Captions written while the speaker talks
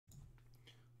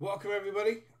Welcome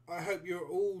everybody, I hope you're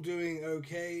all doing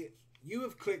okay. You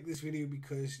have clicked this video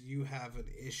because you have an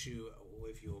issue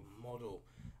with your model,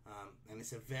 and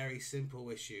it's a very simple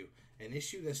issue, an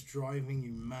issue that's driving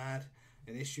you mad,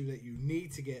 an issue that you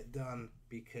need to get done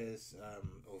because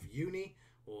of uni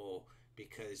or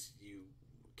because you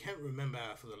can't remember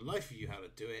for the life of you how to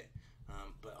do it.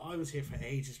 But I was here for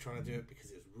ages trying to do it because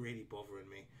it was really bothering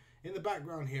me. In the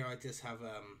background here I just have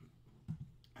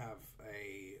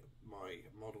my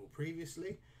model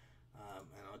previously,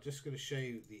 and I'm just going to show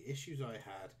you the issues I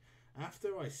had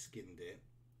after I skinned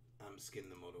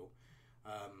the model,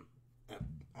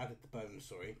 added the bone,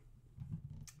 sorry.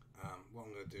 What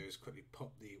I'm going to do is quickly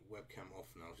pop the webcam off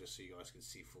now just so you guys can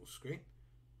see full screen.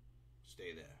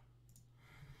 Stay there.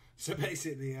 So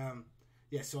basically,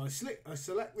 yeah, so I select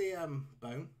the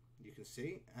bone, you can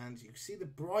see, and you can see the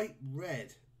bright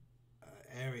red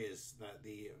areas that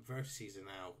the vertices are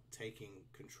now taking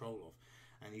control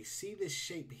of, and you see this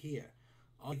shape here.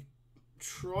 I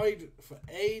tried for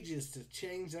ages to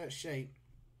change that shape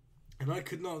and I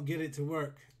could not get it to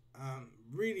work.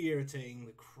 Really irritating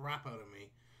the crap out of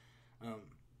me.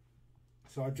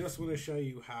 So I just want to show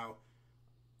you how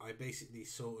I basically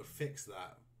sort of fix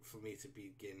that for me to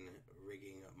begin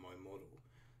rigging up my model.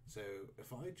 So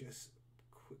if I just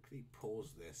quickly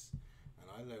pause this and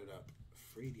I load up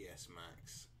 3ds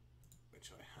Max,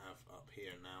 which I have up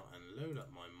here now, and load up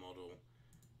my model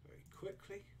very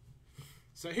quickly.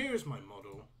 So here is my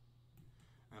model,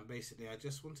 and basically I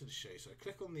just wanted to show you. So I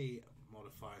click on the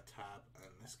modifier tab, and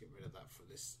let's get rid of that for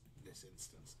this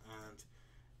instance, and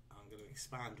I'm going to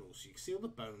expand all so you can see all the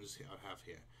bones I have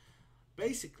here.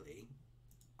 Basically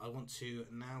I want to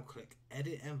now click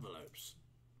edit envelopes.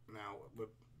 Now we're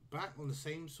back on the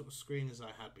same sort of screen as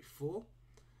I had before,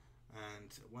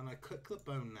 and when I click the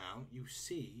bone now, you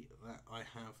see that I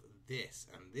have this,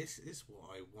 and this is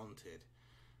what I wanted.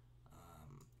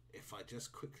 If I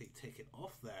just quickly take it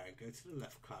off there and go to the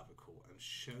left clavicle and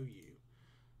show you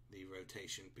the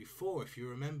rotation. Before, if you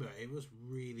remember, it was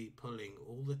really pulling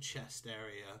all the chest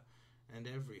area and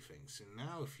everything. So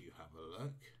now if you have a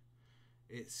look,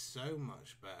 it's so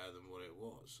much better than what it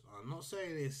was. I'm not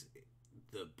saying it's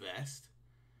the best,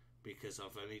 because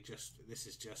I've only just, this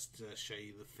is just to show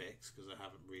you the fix, because I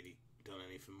haven't really done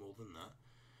anything more than that,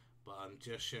 but I'm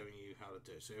just showing you how to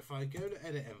do it. So if I go to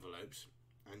edit envelopes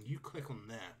and you click on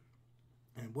there,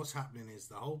 and what's happening is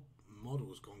the whole model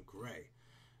has gone grey,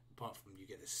 apart from you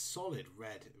get this solid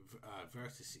red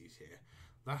vertices here.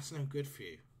 That's no good for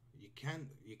you. You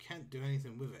can't do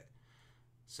anything with it.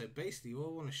 So basically what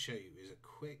I want to show you is a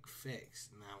quick fix.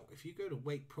 Now if you go to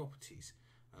weight properties,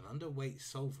 and under weight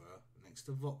solver next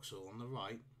to voxel on the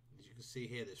right, as you can see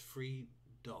here, there's 3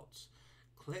 dots.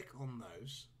 Click on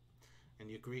those and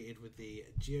you're greeted with the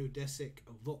geodesic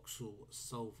voxel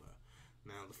solver.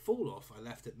 Now the fall off I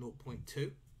left at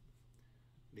 0.2,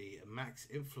 the max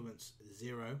influence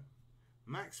 0,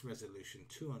 max resolution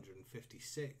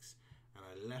 256, and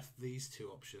I left these 2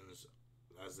 options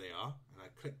as they are, and I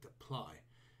clicked apply.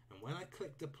 And when I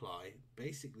clicked apply,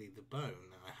 basically the bone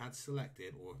that I had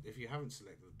selected, or if you haven't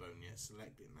selected the bone yet,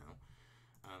 select it now,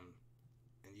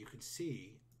 and you can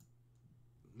see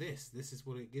this is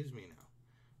what it gives me now,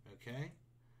 okay,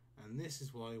 and this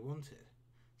is what I wanted.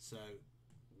 So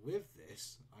with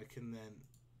this I can then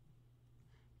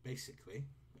basically,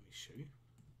 let me show you,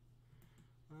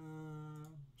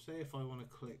 say if I want to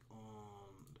click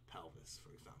on the pelvis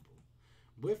for example.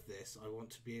 With this, I want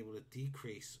to be able to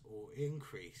decrease or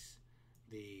increase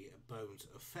the bones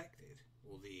affected,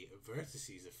 or the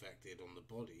vertices affected on the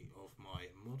body of my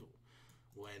model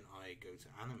when I go to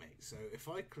animate. So if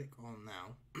I click on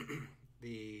now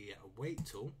the weight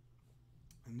tool,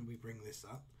 and then we bring this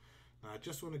up. Now I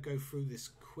just want to go through this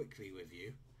quickly with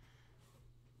you.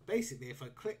 Basically, if I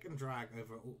click and drag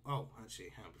over, oh actually,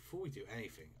 hang on, before we do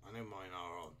anything, I know mine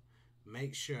are on.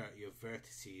 Make sure your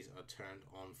vertices are turned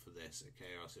on for this,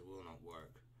 okay, or else it will not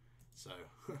work. So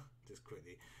just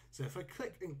quickly, so if I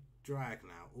click and drag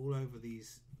now all over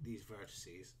these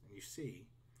vertices, and you see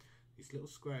these little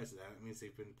squares there, that means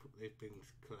they've been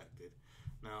collected.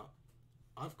 Now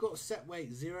I've got set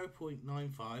weight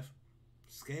 0.95,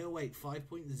 scale weight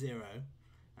 5.0,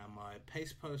 and my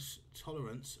pace post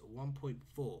tolerance 1.4.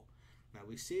 Now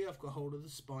we see I've got hold of the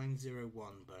spine 01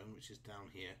 bone, which is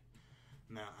down here.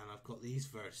 Now, and I've got these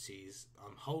vertices,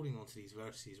 I'm holding onto these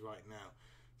vertices right now.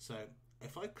 So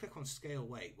if I click on scale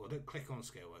weight, well, don't click on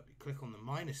scale weight, but click on the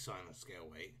minus sign on scale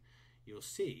weight, you'll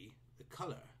see the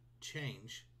color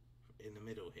change in the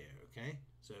middle here, okay?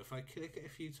 So if I click it a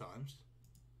few times,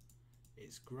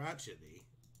 it's gradually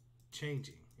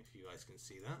changing, if you guys can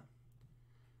see that,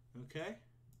 okay?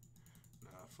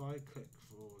 Now if I click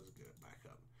forward, go back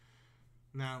up.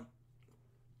 Now,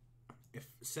 if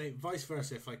say vice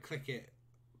versa, if I click it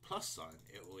plus sign,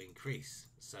 it will increase.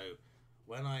 So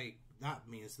when that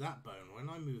means that bone. When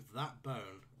I move that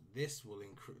bone, this will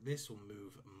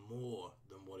move more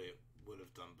than what it would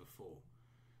have done before.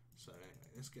 So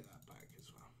anyway, let's get that back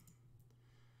as well.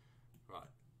 Right,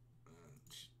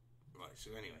 right.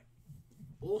 So anyway,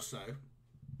 also,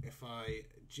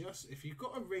 if you've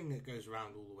got a ring that goes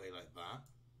around all the way like that,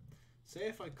 say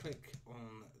if I click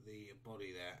on the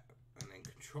body there and then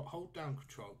hold down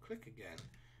control, click again,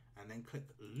 and then click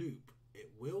loop, it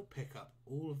will pick up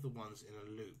all of the ones in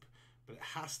a loop, but it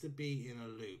has to be in a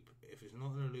loop. If it's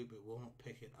not in a loop, it will not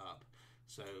pick it up.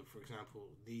 So for example,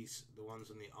 the ones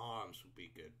on the arms would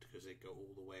be good because they go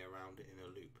all the way around it in a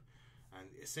loop. And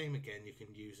the same again, you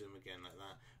can use them again like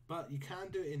that, but you can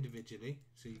do it individually.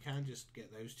 So you can just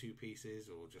get those two pieces,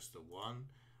 or just the one,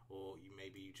 or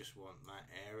maybe you just want that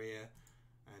area,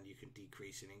 and you can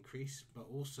decrease and increase. But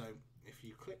also, if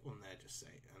you click on there, just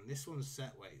say, and this one's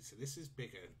set weight, so this is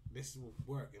bigger. This will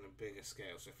work in a bigger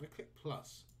scale. So if I click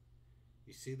plus,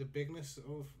 you see the bigness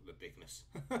of the bigness.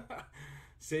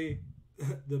 See,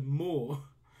 the more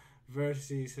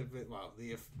vertices have been, well,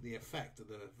 the effect of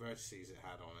the vertices it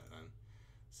had on it then.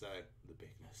 So the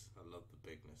bigness, I love the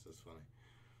bigness. That's funny.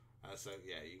 So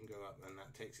yeah, you can go up, and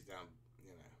that takes it down,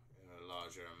 you know, in a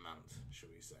larger amount, shall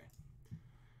we say.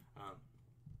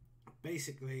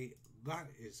 Basically, that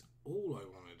is all I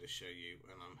wanted to show you,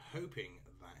 and I'm hoping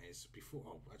that is before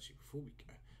we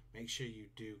go, make sure you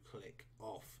do click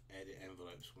off edit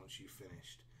envelopes once you've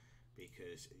finished,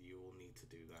 because you will need to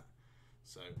do that.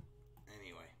 So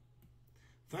anyway,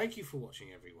 thank you for watching,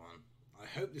 everyone. I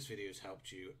hope this video has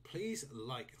helped you. Please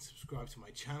like and subscribe to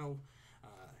my channel.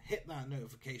 Hit that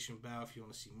notification bell if you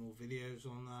want to see more videos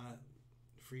on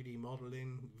 3D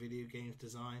modeling, video games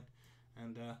design.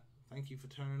 And thank you for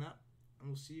turning up, and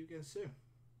we'll see you again soon.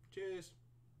 Cheers.